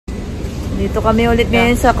Dito kami ulit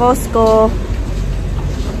ngayon sa Costco.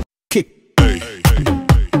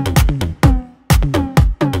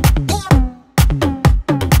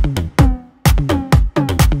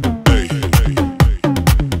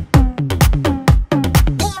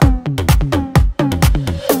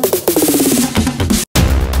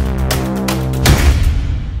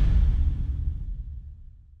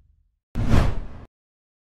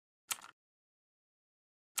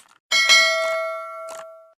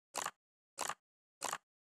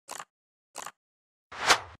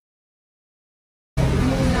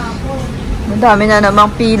 Dami na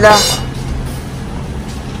namang pila.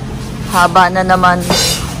 Haba na naman.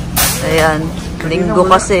 Ayan, linggo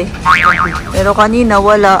kasi. Pero kanina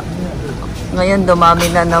wala. Ngayon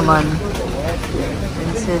dumami na naman.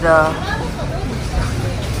 Ayan sila.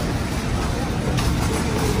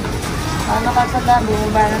 Ano ka sa dami?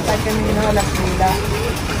 Bumaba ng tayo kami na walang pila.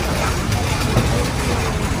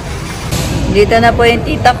 Dito na po yung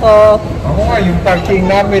tita ko. Ako nga, yung parking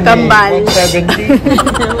namin Kambal.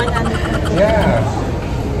 170. Yeah.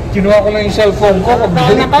 Kinuha ko lang yung cellphone ko.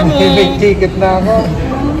 May ticket na ako.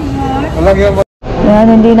 Walang yung... Ayan,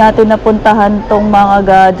 hindi natin napuntahan tong mga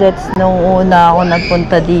gadgets nung una ako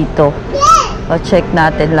nagpunta dito. So, check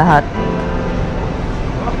natin lahat.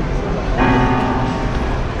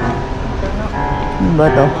 Ano ba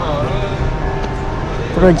to?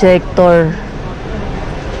 Projector.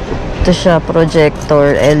 Ito siya,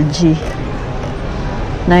 projector LG.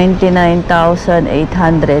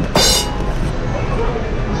 99,800.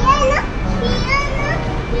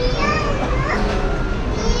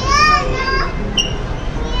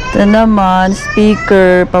 Ito naman,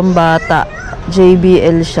 speaker pambata.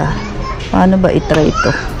 JBL siya. Paano ba i-try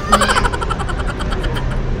ito?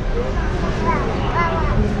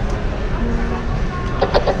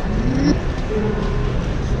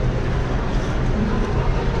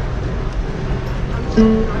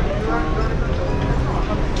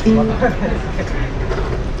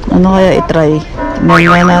 Ano kaya i-try?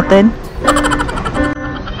 Tingnan natin.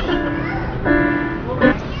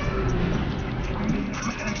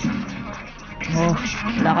 Oh,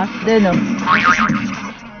 lakas din oh.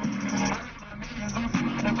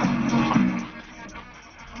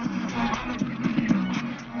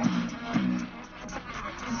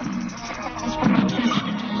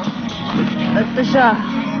 Ito siya.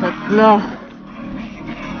 Tatlo.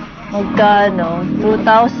 Magkano?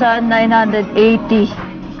 2,980.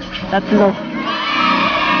 Tatlo.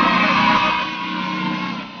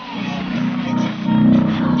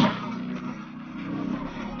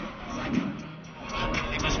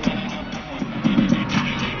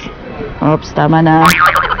 Oops, tama na.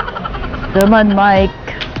 Naman, Mike.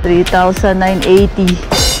 3,980.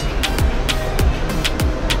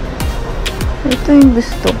 Ito yung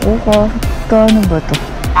gusto ko. Kano ba to?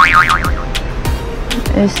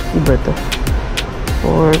 SD ba to?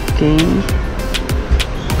 4K.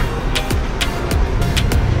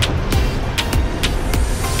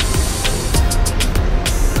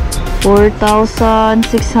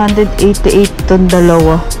 $4,688 itong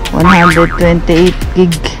dalawa. 128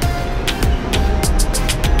 gig.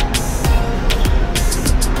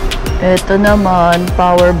 Ito naman,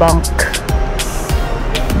 power bank.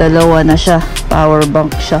 Dalawa na siya. Power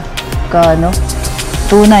bank siya. Kano?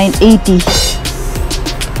 2,980.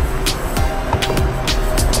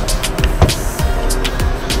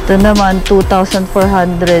 Ito naman,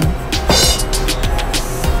 2,400.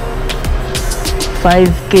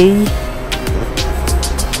 5K.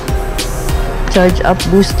 Charge up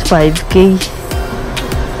boost 5K.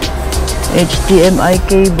 HDMI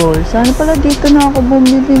cable. Sana pala dito na ako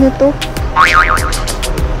bumili nito.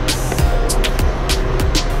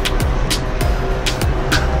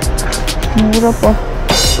 Mura pa.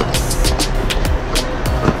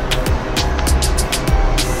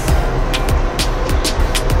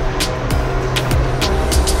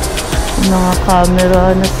 Mga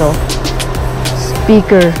camera, ano to?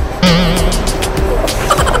 Speaker.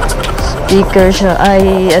 Speaker siya.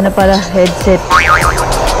 Ay, ano pala? Headset.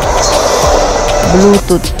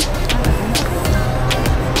 Bluetooth.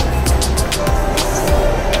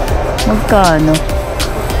 Magkano?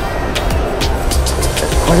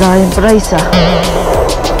 Wala yung price ah.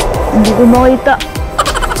 Hindi ko makita.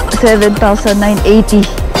 7,980.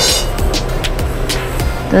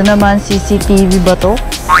 Ito naman, CCTV ba to?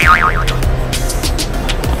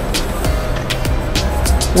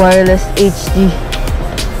 Wireless HD.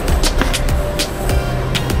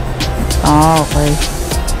 Ah, okay.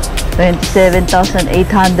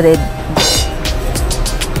 27,800.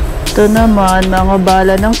 Ito naman, mga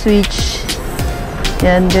bala ng switch.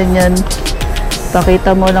 Yan, ganyan.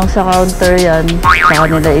 Pakita mo lang sa counter yan. Saka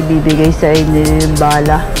nila ibibigay sa inyo yung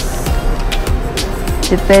bala.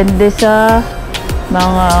 Depende sa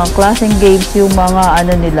mga klaseng games yung mga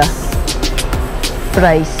ano nila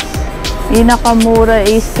price. Pinakamura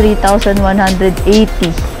is 3,180.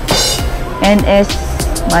 NS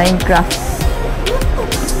Minecraft.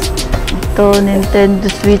 Ito Nintendo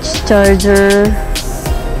Switch charger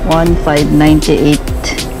 1,598.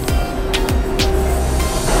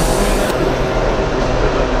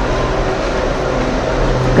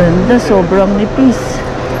 Ganda, sobrang nipis.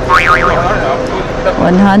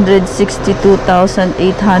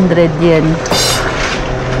 162,800 yen.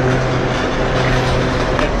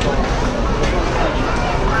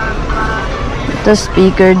 Ito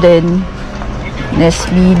speaker din. NES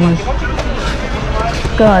Mini.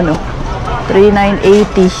 Kano?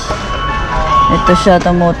 3,980. Ito siya,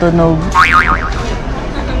 tumutunog.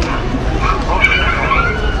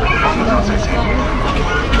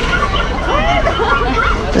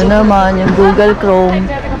 Ito naman yung Google Chrome.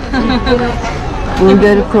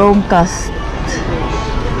 Google Chromecast.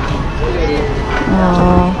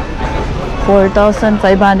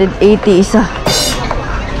 4,580 isa.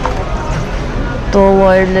 Ito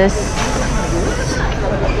wireless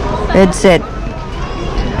headset.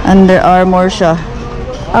 Under Armour siya.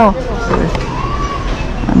 Oh, sorry.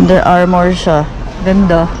 Under Armour siya.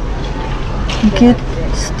 Ganda. Cute.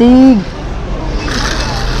 Stig.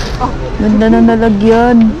 Ganda na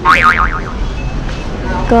nalagyan.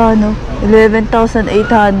 Kano? 11,800.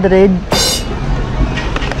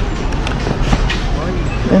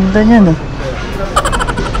 Ganda niya, no?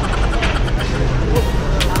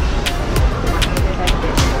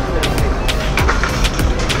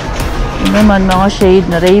 Ito naman, mga shade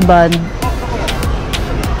na Ray-Ban.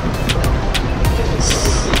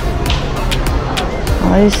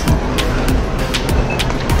 Ayos.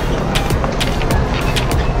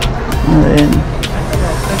 Ayan.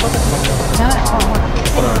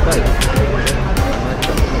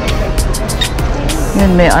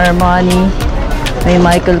 Yan, may Armani, may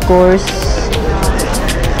Michael Kors.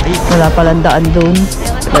 Wala palang daan dun.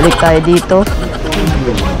 Balik tayo dito.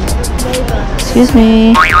 Excuse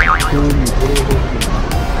me.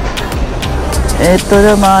 Ito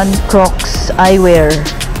naman, Crocs eyewear.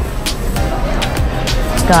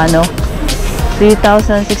 Kano?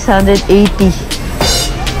 3,680.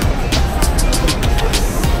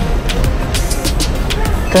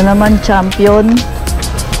 Ito naman, Champion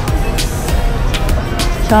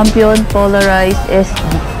Polarized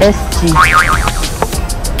SG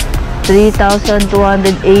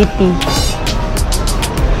 3,280.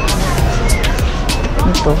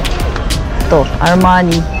 Ito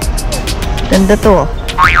Armani. Ganda to.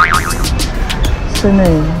 Saan na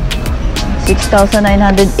yun?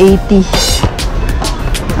 6,980.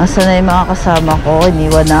 Asa na yung mga kasama ko?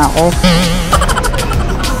 Iniwan na ako.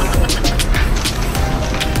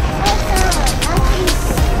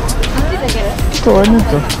 Ito, ano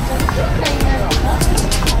to?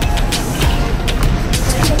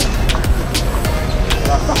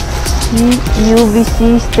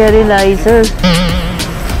 UVC sterilizer.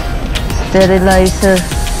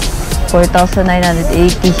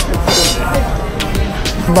 4,980.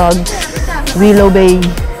 Bugs Willow Bay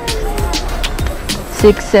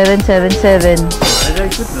 6,777.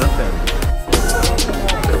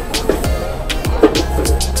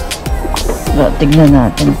 Tignan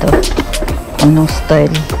natin to. Anong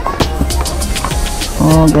style?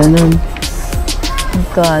 Oh, ganun.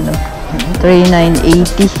 Magkano?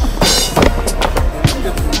 3,980.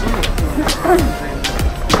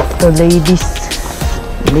 Ito, ladies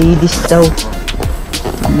daw.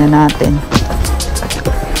 Tignan natin.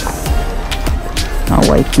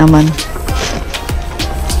 White naman.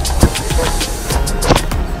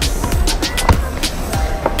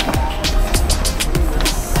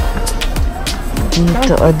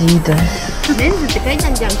 Dito, Adidas.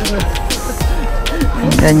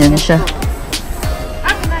 Ganyan siya.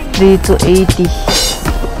 3,280.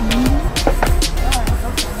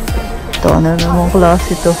 Ito, ano namang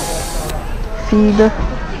klase ito? Fila.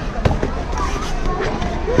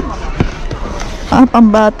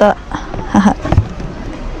 Pambata.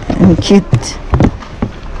 Ang cute.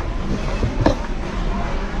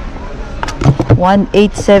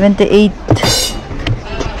 1,878.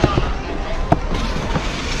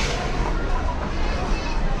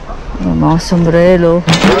 Mga sombrero.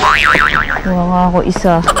 Kuha nga ako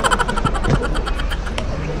isa.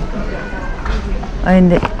 Ay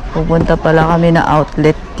hindi. Pupunta pala kami na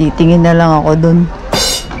outlet. Titingin na lang ako dun.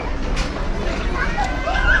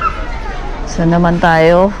 Saan naman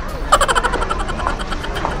tayo?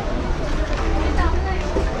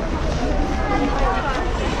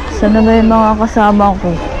 Saan na ba yung mga kasama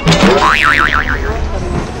ko?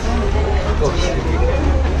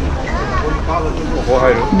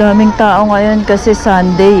 Daming tao ngayon kasi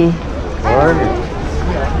Sunday eh.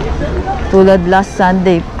 Tulad last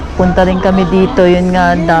Sunday, punta rin kami dito. Yun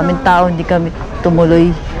nga, daming tao, hindi kami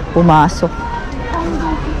tumuloy pumasok.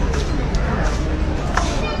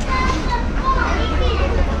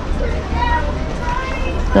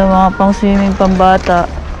 Sa mga pang swimming pambata,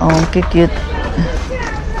 oh, cute.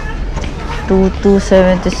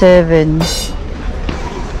 2277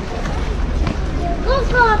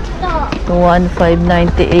 to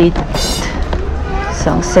 1598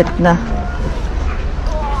 isang set na.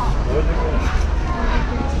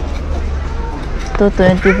 To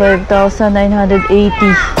 25,980.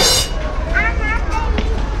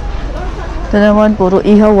 Ito naman puro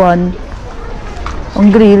ihawan.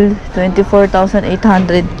 Ang grill 24,800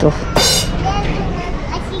 to.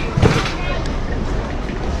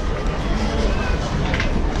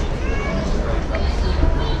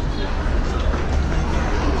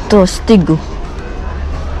 Ito stigo.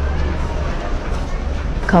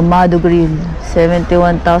 Kamado grill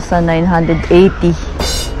 71,980.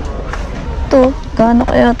 Ito, kano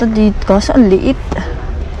kaya ito dito? Kaso ang liit.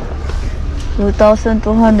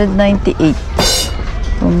 2,298.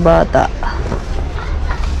 Yung bata.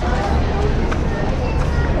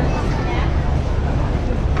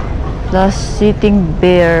 Plus sitting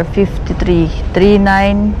bear 53.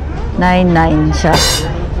 3,999 siya.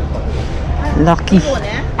 Lucky.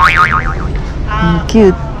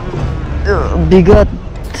 Cute. Bigat.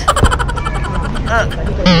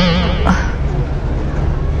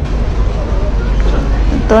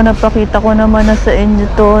 Ito, napakita ko naman na sa inyo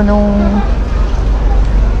to nung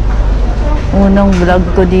unang vlog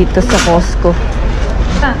ko dito sa Costco.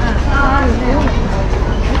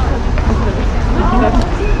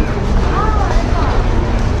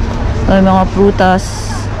 Ay, mga prutas.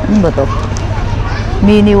 Ano ba to?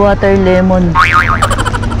 Mini water lemon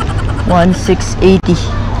 1,680.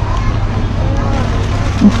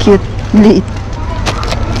 Cute. Liit.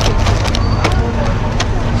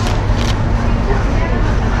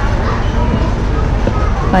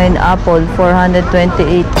 Pineapple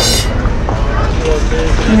 428.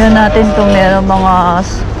 Tingnan natin kung meron mga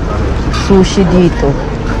sushi dito.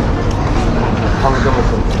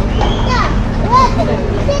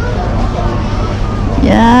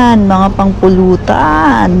 Yan, mga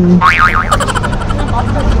pangpulutan.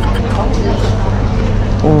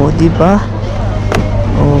 Oh, di ba?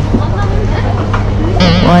 Oh.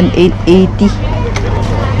 1,880.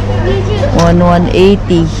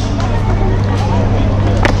 1,180.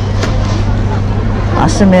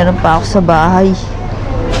 Asa meron pa ako sa bahay.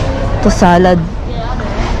 Ito salad.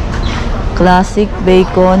 Classic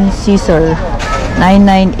bacon Caesar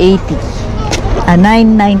 9,980.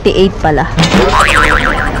 998 pala.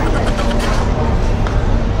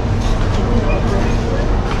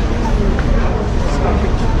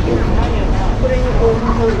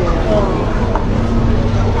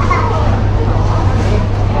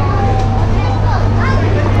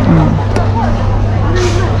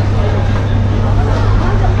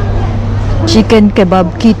 Chicken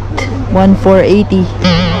kebab kit 1,480.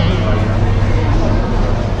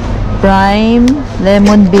 Prime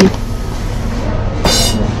lemon beef.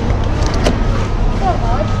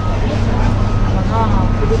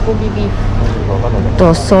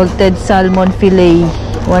 To salted salmon fillet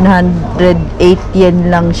 108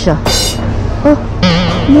 yen lang siya. Oh,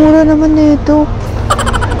 mura naman na ito.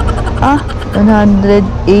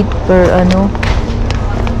 108 per ano,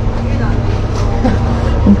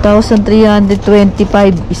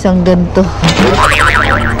 1,325 isang ganito.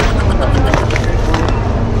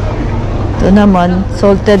 Ito naman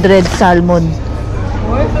salted red salmon.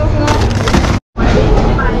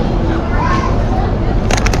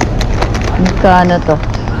 Magkano to?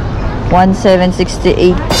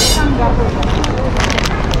 1,768.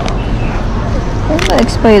 Ano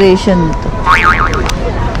expiration nito?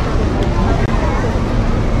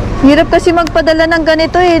 Hirap kasi magpadala ng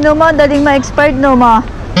ganito eh, no ma? Daling ma-expired, no ma?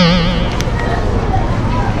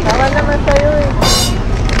 Tama naman sa'yo eh.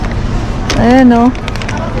 Ayan, no?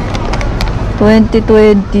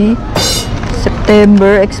 2020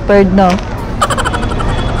 September, expired na.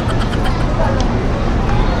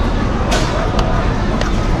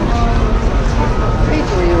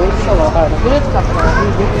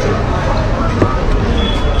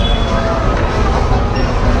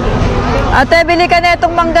 Ate, bili ka na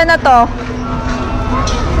itong mangga na to.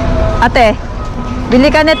 Ate, bili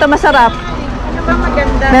ka na ito, masarap. Ano ba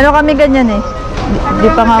maganda? Meron kami ganyan eh. Di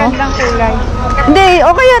pa nga. Magandang kulay. Hindi,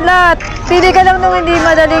 okay yan lahat. Pili ka lang nung hindi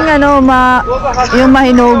madaling yung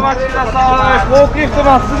mahinog.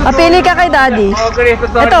 Pili ka kay daddy.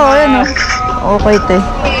 Ito, yan o. Okay, te.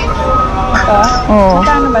 Ito? Oo.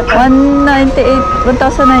 Magkano ba ito?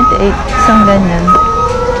 1,098. Isang ganyan.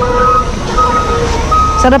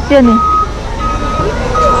 Sarap yan eh.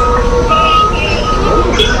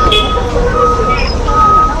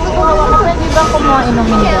 Pwede ba kumuha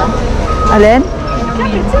inumin dyan? Alin?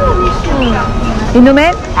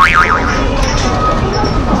 Inumin?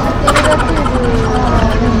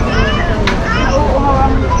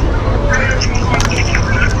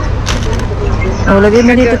 Oh, lagay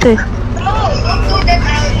mo dito, te.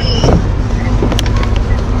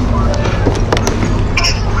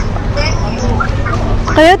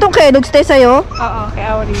 Kaya itong Kellogg's, te, sa'yo? Oo, kay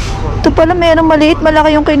Auri. Ito pala, merong maliit.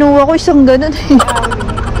 Malaki yung kinuha ko. Isang ganun.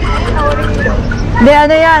 Hindi,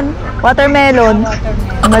 ano yan? Watermelon.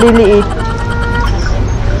 Maliliit.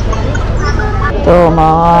 Ito,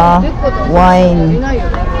 mga wine.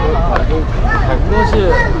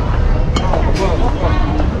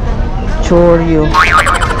 Choryo.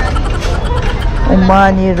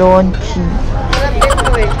 Umani Ronchi.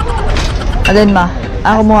 Alin ma?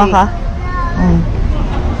 Kumuha ka?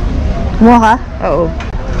 Kumuha ka? Oo.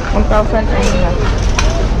 1,000 ayun na.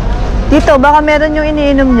 Dito, baka meron yung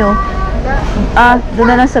iniinom nyo. Doon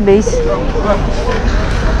na lang sa base.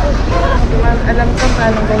 Alam ko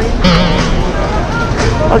paano gawin.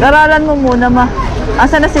 Pag-aralan mo muna, ma.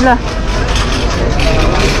 Asa na sila?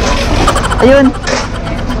 Ayun.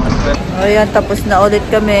 Ayan, tapos na ulit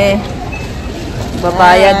kami.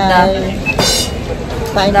 Babayad na.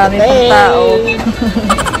 Ang dami pang tao.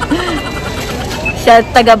 Siya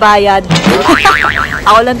taga-bayad.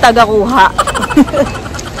 Ako lang taga-kuha.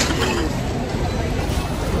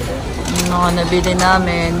 Ano nabili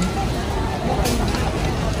namin?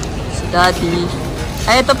 Si Daddy.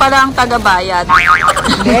 Ay, ito pala ang taga-bayad.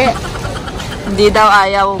 Hindi. Hindi daw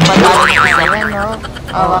ayaw patalo ng isa. Ano?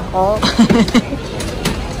 Awak ko.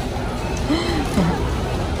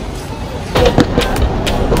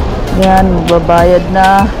 Yan, magbabayad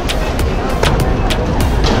na.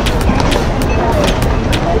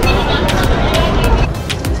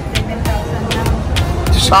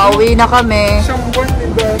 Pauwi na kami.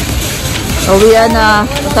 Uwian na.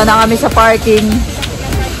 Punta na kami sa parking.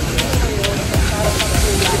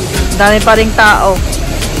 Dami pa ring tao.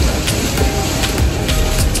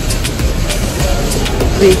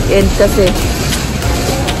 Weekend kasi.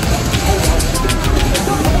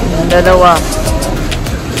 Yung dalawa.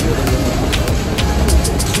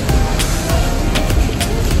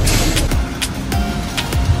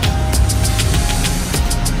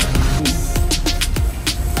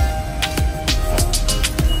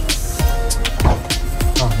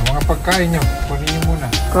 Pagkain nyo, kunin nyo muna.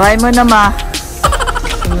 Kuhain mo na, ma.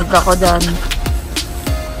 Sunod ako dyan.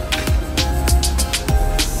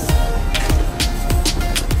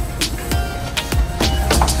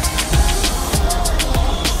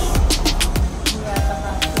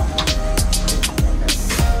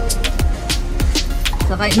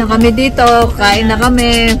 Sakay na kami dito. Kain na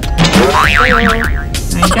kami.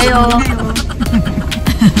 Kain kayo.